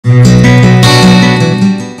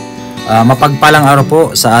Mapagpalang araw po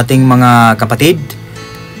sa ating mga kapatid.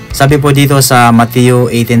 Sabi po dito sa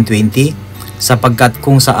Mateo 18:20, sapagkat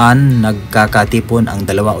kung saan nagkakatipon ang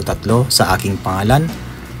dalawa o tatlo sa aking pangalan,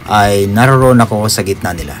 ay naroon ako sa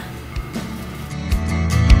gitna nila.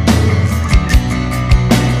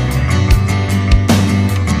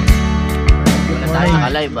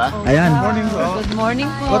 Live, Ayan. Good morning po. Good morning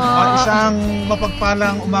po. Isang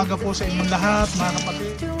mapagpalang umaga po sa inyong lahat, mga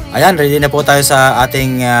kapatid. Ayan, ready na po tayo sa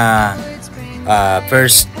ating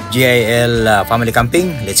first JIL family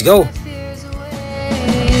camping. Let's go!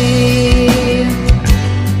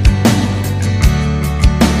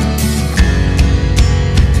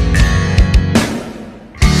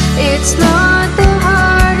 It's not the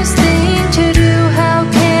hardest thing to do. How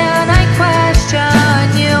can I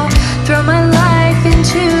question you? Throw my life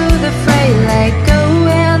into the fray, let go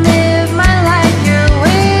and live my life your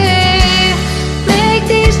way. Make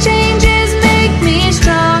these changes, make me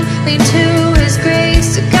strong. Lean to His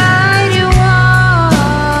grace to guide you on.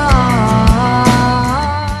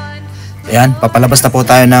 Ayan, papalabas na po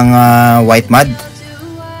tayo ng white mud.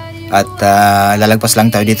 At lalagpas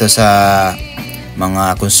lang tayo dito sa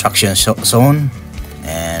mga construction zone.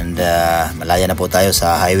 And malaya na po tayo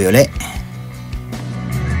sa highway uli.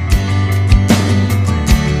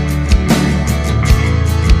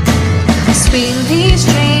 Swing these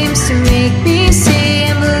dreams to make me see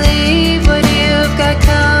and believe what you've got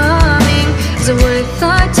coming. Is it worth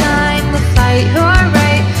the time to fight your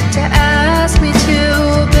right to ask me to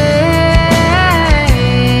obey?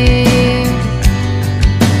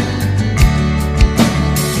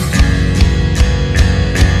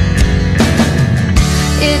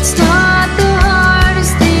 It's not the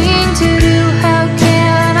hardest thing to do. How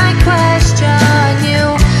can I question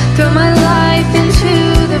you? Throw my life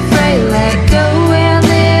into the fray, let go and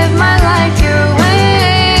live my life your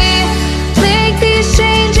way. Make these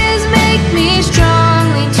changes, make me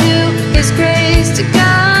strong. Lean to His grace to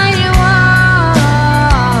guide you on.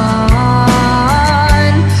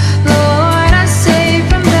 Lord, I say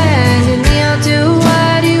from bending knee, I'll do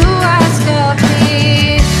what you ask of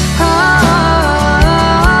me.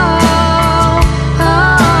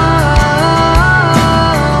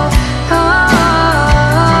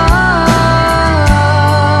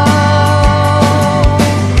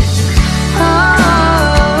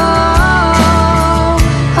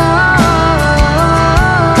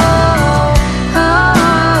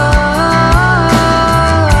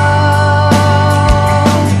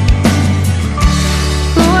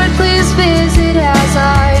 Lord, please visit as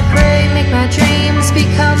I pray. Make my dreams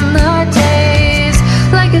become the days.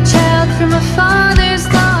 Like a child from a father's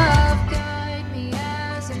love, guide me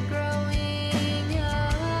as I'm growing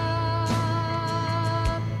up.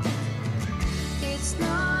 It's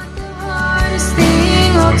not the hardest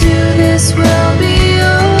thing I'll do. This will be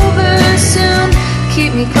over soon.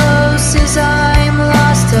 Keep me close as I'm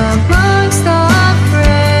lost amongst the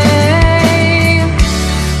fray.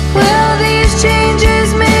 Will these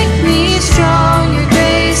changes make me strong? Your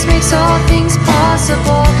grace makes all things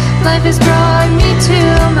possible. Life has brought me to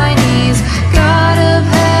my knees. God of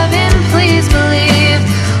heaven, please believe.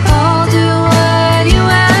 I'll do what you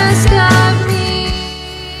ask of me.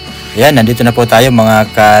 Ayan, nandito na po tayo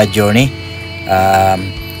mga ka-journey.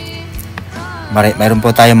 Mayroon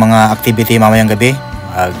po tayong mga activity mamayang gabi.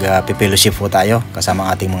 Mag-fellowship po tayo kasama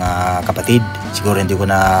ang ating mga kapatid. Siguro hindi ko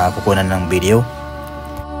na kukunan ng video.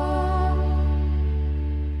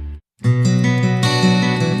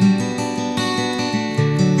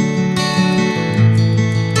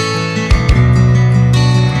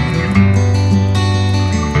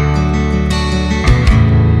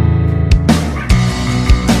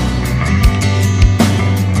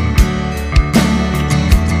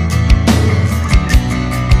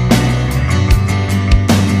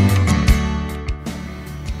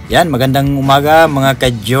 Yan, magandang umaga mga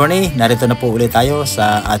ka-journey. Narito na po ulit tayo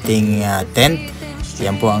sa ating tent.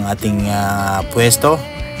 Yan po ang ating pwesto.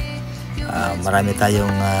 Marami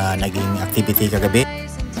tayong naging activity kagabi.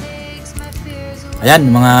 Ayan,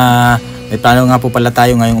 may plano nga po pala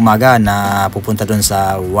tayo ngayong umaga na pupunta doon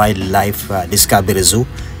sa Wildlife Discovery Zoo.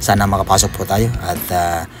 Sana makapasok po tayo. At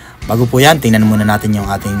bago po yan, tingnan muna natin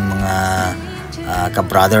yung ating mga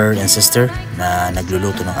ka-brother and sister na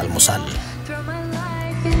nagluluto ng almusal.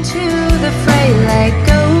 Into the fray, let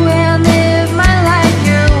go and live my life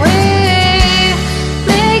your way.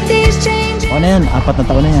 Make these changes. Ano yan? 4 na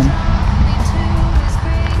taon na yan.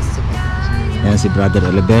 Yan si Brother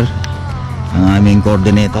Oliver, ang aming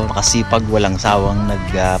coordinator. Makasipag, walang sawang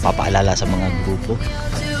nagpapaalala sa mga grupo.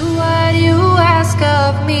 Do what you ask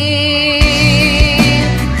of me.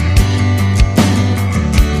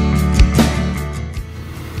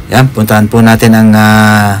 Yan, puntahan po natin ang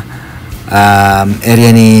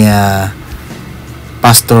area ni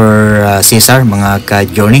Pastor Cesar, mga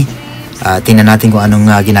ka-journey. Tingnan natin kung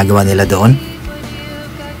anong ginagawa nila doon.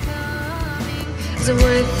 Is it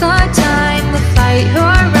worth our time to fight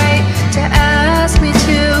your right to ask me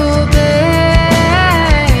to obey?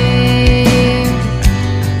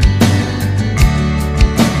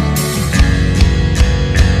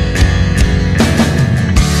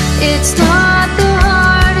 It's not the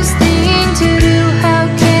hardest thing to do. How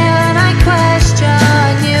can I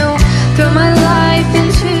question you? Throw my life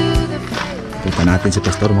into the fire. Punta natin si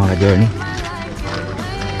Pastor, mga ka-journey.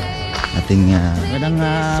 Ating magandang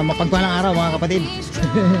mapagpalang araw, mga kapatid.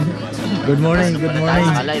 Good morning, good morning.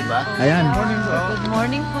 Live ba? Ayan. Morning po. Good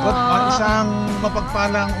morning po. Isang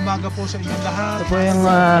mapagpalang umaga po sa inyong lahat. Ito po yung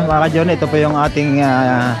mga ka-journey, ito po yung ating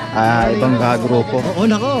ibang grupo. Oo,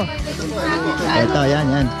 nako. Ito, ayan,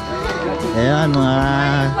 yan. Ayan, mga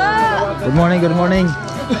good morning, good morning.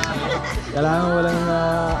 Kailangan walang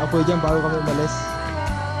apoy dyan bago kami umalis.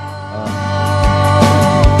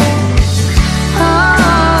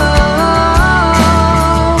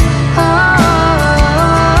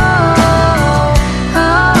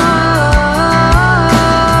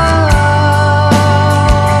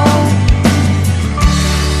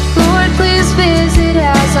 Lord, please visit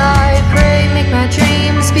as I pray. Make my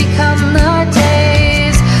dreams become the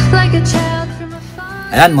days like a child from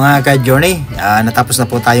afar. Ayan, mga ka-journey, natapos na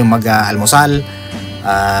po tayong mag-almusal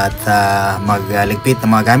at magligpit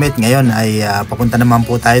ng mga gamit. Ngayon ay papunta naman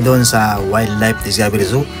po tayo doon sa Wildlife Discovery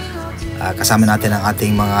Zoo. Kasama natin ang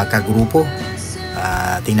ating mga kagrupo.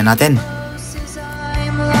 Tingnan natin.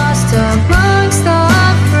 I'm lost amongst the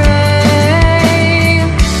fray.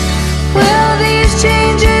 Will these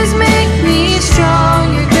changes make me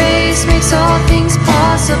strong? Your grace makes all things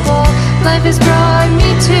possible. Life has brought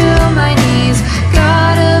me to my knees.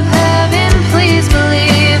 God of heaven, please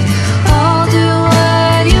believe. I'll do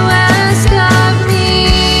what you ask of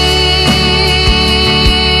me.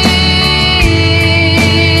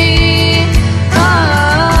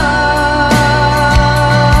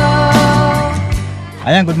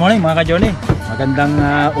 Ayan, good morning mga ka-journey. Magandang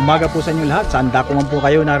umaga po sa inyo lahat. Saan dako man po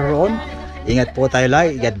kayo naroon. Ingat po tayo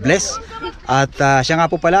lagi. God bless. At siya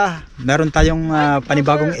nga po pala, meron tayong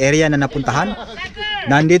panibagong area na napuntahan.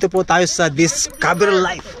 Nandito po tayo sa Discover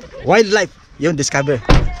Life. Wildlife. Yun, Discover.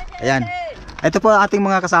 Ayan. Ito po ating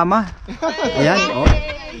mga kasama. Ayan, oh.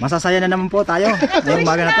 Masasaya na naman po tayo ngayong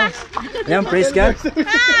umaga na to. Ayan, praise God.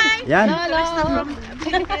 Ayan.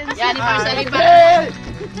 Yan, celebrate.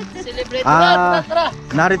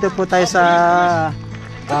 Narito po tayo sa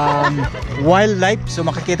wildlife. So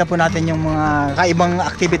makikita po natin yung mga kaibang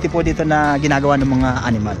activity po dito na ginagawa ng mga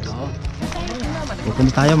animals.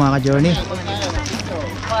 Pupunta tayo mga ka-journey.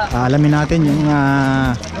 Alamin natin yung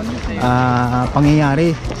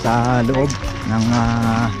pangyayari sa loob ng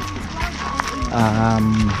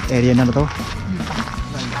area na to.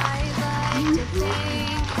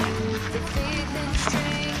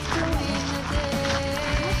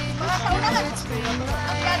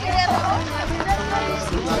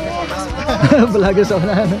 Vlogger sa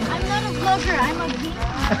unahan. I'm not a vlogger, I'm a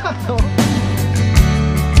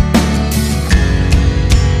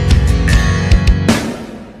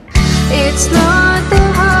It's not the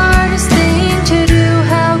hardest thing to do.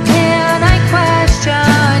 How can I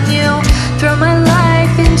question you? Throw my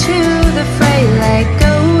life into the fray. Let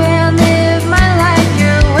go and live my life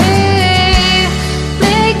your way.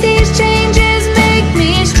 Make these changes, make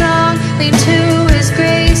me strong. Lean to His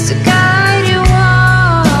grace to guide you on.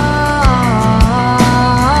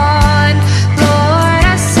 Lord,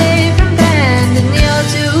 I save from bend and you'll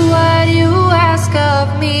do what you ask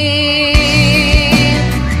of me.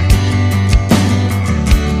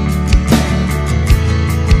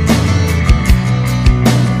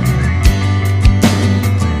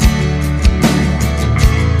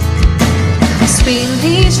 Spin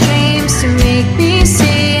these dreams to make me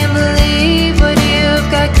see and believe what you've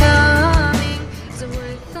got coming. Is it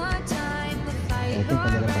worth our time to fight Ito yung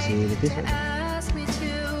kanilang facilities. to ask me to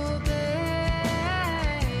obey?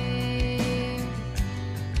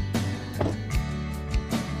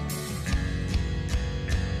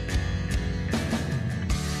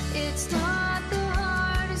 It's not the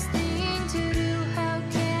hardest thing to do. How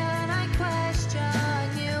can I question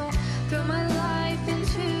you? Throw my life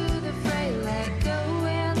into the fray. Let go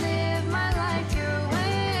and live my life your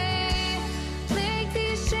way. Make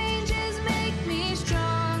these changes, make me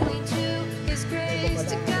strong. Lean to His grace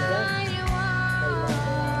to guide you on.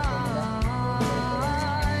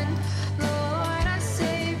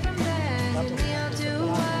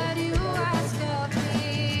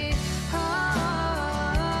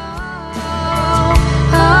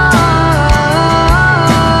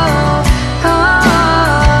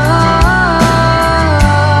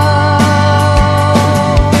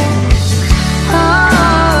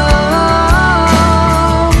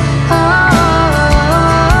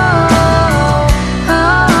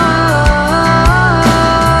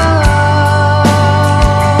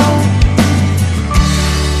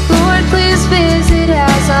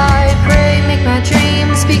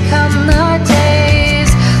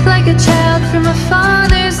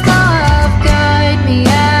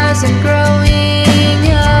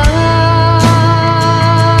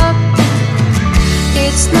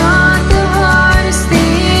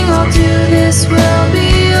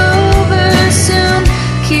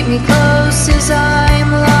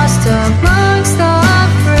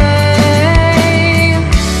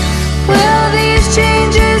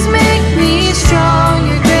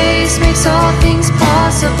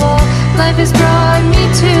 life has brought me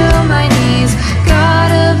to my knees.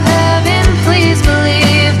 God of heaven, please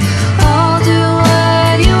believe I'll do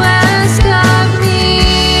what you ask of me.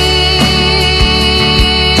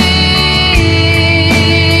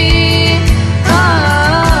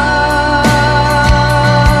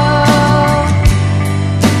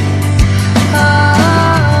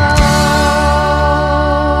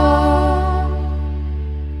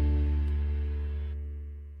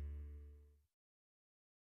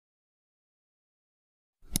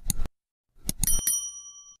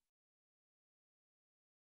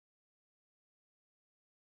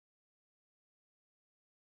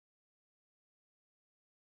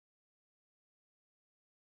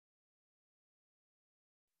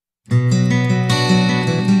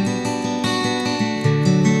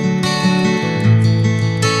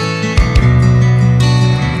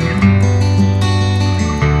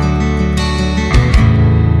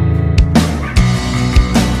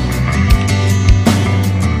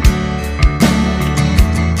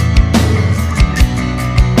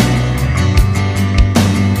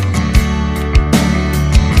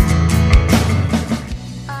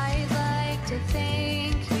 I'd like to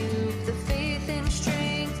thank you for the faith and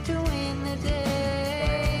strength to win the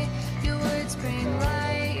day. Your words bring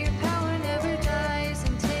light, your power never dies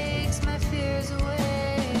and takes my fears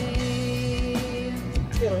away.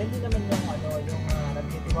 Pero hindi naman yung yung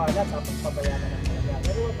nagtitiwala tapos pabayaan na ng talaga.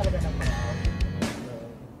 Pero talaga ng mga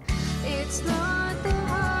It's not the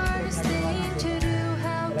hardest thing to do.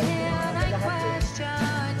 How can I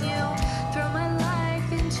question you? Throw my life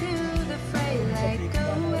into the fray, let go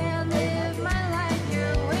and live my life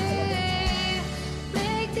your way.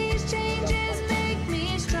 Make these changes, make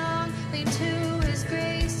me strong. Lean to His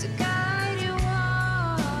grace to guide you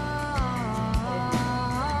on.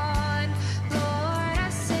 Lord, I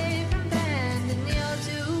say from bend and kneel,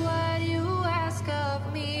 do what you ask of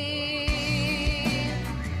me.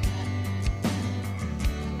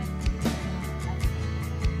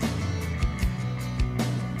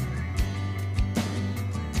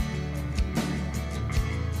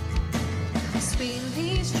 Swing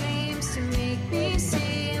these dreams to make me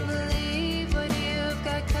see and believe what you've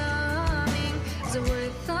got coming. Is it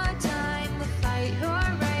worth our time to fight your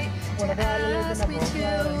right to ask me to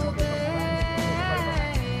obey?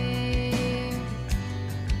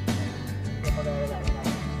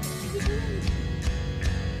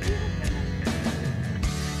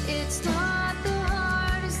 It's not the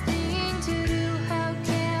hardest thing to do. How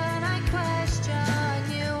can I question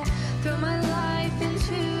you? Throw my life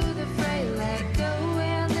into the fray, let go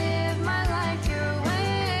and live my life your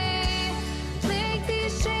way. Make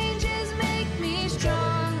these changes, make me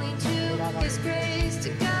strong. Lean to His grace to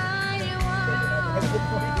guide you on.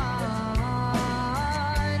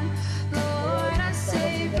 Lord, I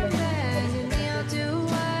say from bend and kneel, do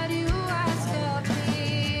what you ask of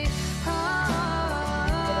me.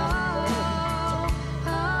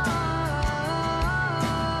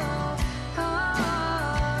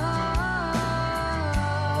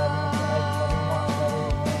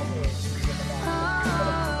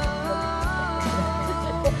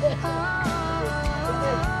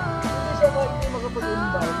 hindi siya hindi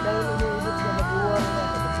makapag-invite dahil iniinit niya mag-uwan na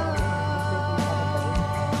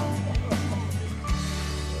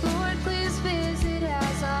Lord, please visit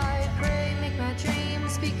as I pray. Make my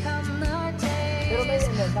dreams become the days.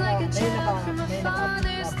 Like a child from a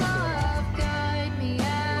father's love, guide me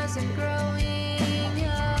as I'm growing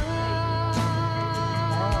young.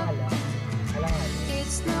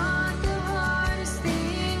 It's not the hardest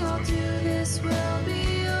thing I'll do. This will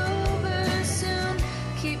be over soon.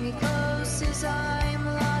 Keep me close as I'm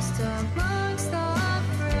lost amongst the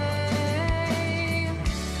fray.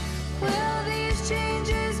 Will these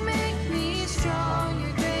changes make me strong?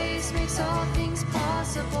 Your grace makes all things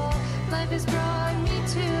possible. Life has brought me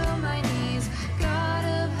to my knees. God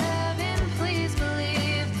of heaven, please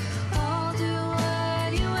believe I'll do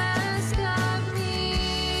what you ask of me.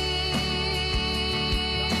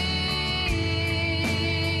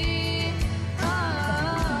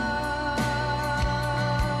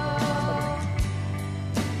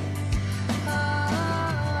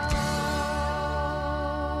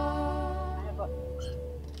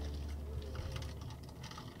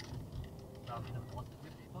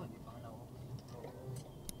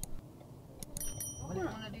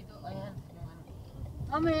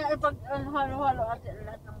 Mamaya ipag halo-halo at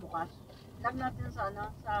lahat ng bukas. Lag natin sa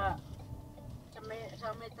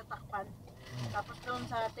may tatakpan. Tapos doon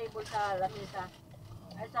sa table sa lamesa.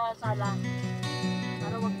 Ay sa sala.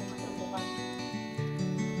 Para wag pumasok bukas.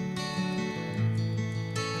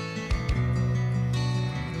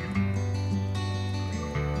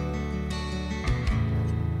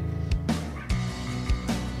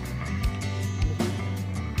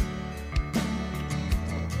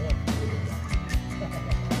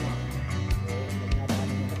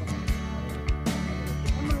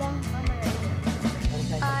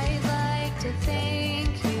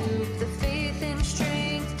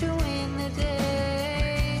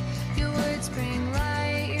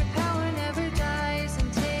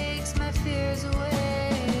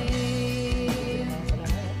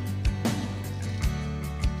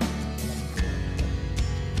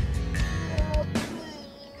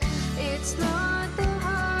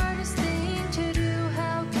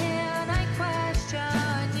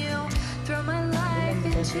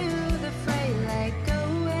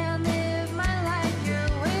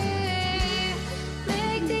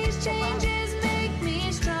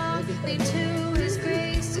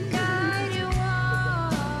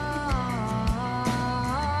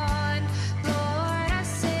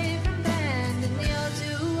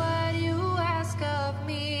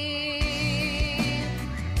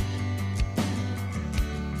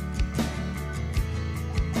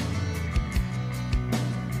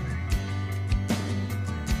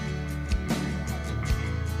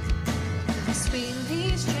 sweet